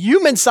the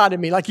human side of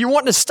me, you're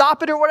wanting to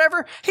stop it or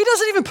whatever. He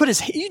doesn't even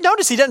you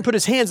notice he doesn't put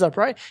his hands up,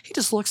 right? He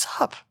just looks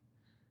up.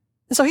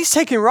 And so he's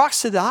taking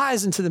rocks to the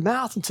eyes and to the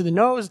mouth and to the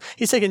nose.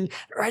 He's taking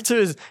right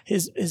to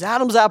his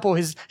Adam's apple,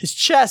 his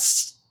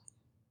chest.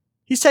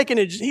 He's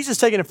just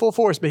taking it full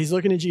force, but he's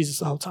looking at Jesus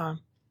the whole time.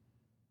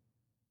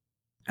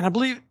 And I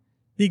believe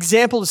The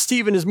example of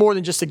Stephen is more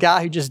than just a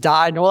guy who just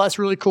died. Well, that's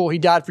really cool. He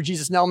died for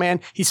Jesus. No,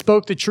 man. He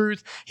spoke the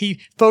truth. He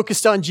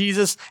focused on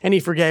Jesus and he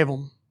forgave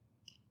him.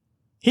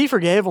 He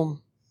forgave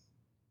him.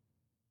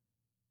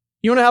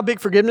 You want to know how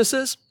big forgiveness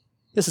is?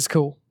 This is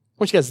cool. I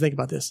want you guys to think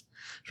about this.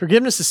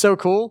 Forgiveness is so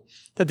cool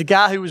that the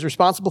guy who was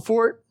responsible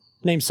for it,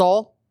 named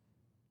Saul,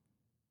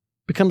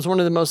 becomes one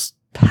of the most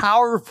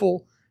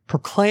powerful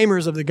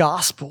proclaimers of the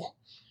gospel.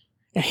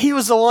 And he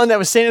was the one that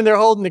was standing there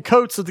holding the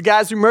coats of the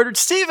guys who murdered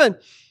Stephen.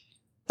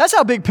 That's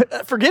how big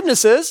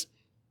forgiveness is.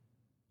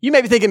 You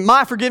may be thinking,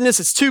 my forgiveness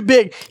is too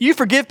big. You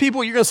forgive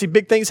people, you're going to see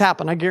big things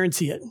happen. I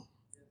guarantee it.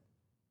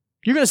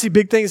 You're going to see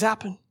big things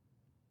happen.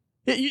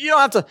 You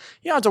don't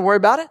have to worry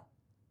about it.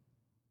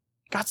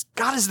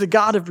 God is the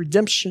God of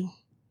redemption.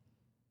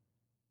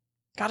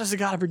 God is the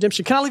God of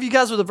redemption. Can I leave you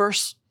guys with a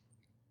verse?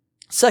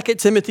 2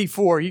 Timothy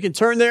 4. You can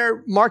turn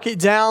there, mark it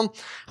down.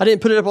 I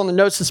didn't put it up on the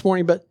notes this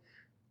morning, but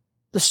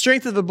the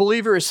strength of a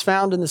believer is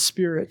found in the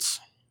Spirit.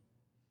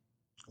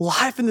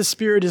 Life in the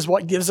Spirit is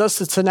what gives us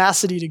the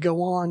tenacity to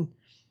go on.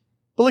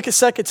 But look at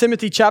 2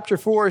 Timothy chapter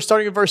 4,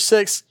 starting at verse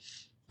 6.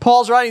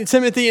 Paul's writing to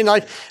Timothy, and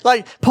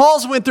like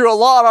Paul's went through a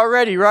lot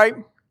already, right?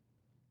 And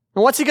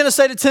what's he going to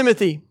say to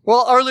Timothy?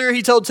 Well, earlier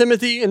he told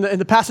Timothy in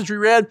the passage we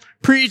read,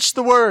 preach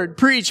the word,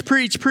 preach,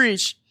 preach,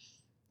 preach.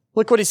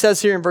 Look what he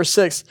says here in verse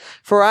 6.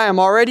 For I am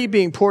already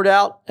being poured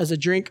out as a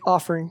drink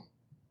offering,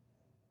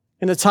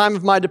 and the time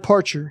of my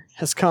departure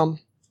has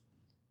come.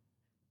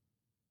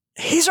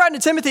 He's writing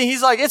to Timothy.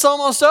 He's like, it's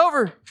almost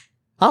over.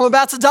 I'm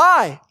about to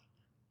die.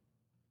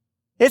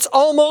 It's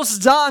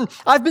almost done.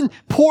 I've been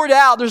poured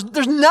out.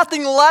 There's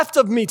nothing left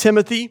of me,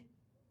 Timothy.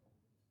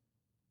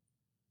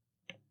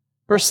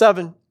 Verse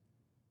 7.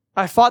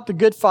 I fought the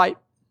good fight.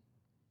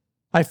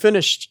 I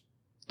finished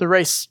the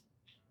race.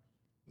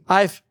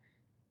 I've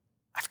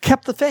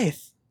kept the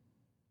faith.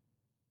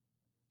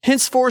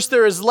 Henceforth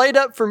there is laid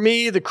up for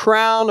me the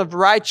crown of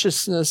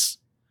righteousness,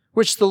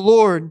 which the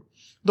Lord,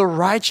 the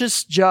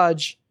righteous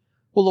judge,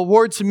 will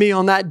award to me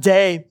on that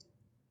day.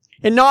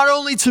 And not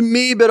only to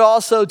me, but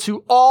also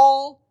to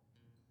all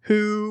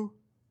who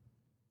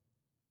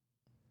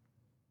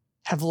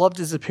have loved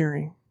his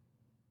appearing.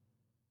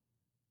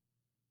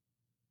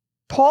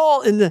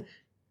 Paul, in the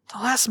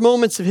last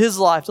moments of his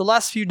life, the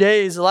last few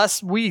days, the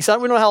last weeks, we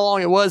don't know how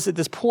long it was at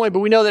this point, but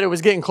we know that it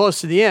was getting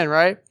close to the end,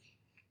 right?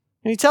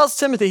 And he tells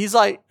Timothy, he's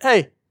like,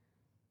 hey,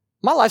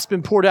 my life's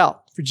been poured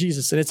out for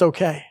Jesus and it's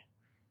okay.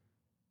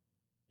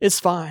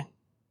 It's fine.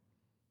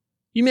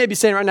 You may be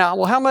saying right now,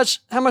 well, how much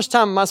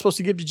time am I supposed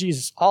to give to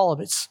Jesus? All of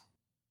it.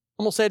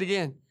 I'm going to say it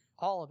again.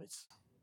 All of it.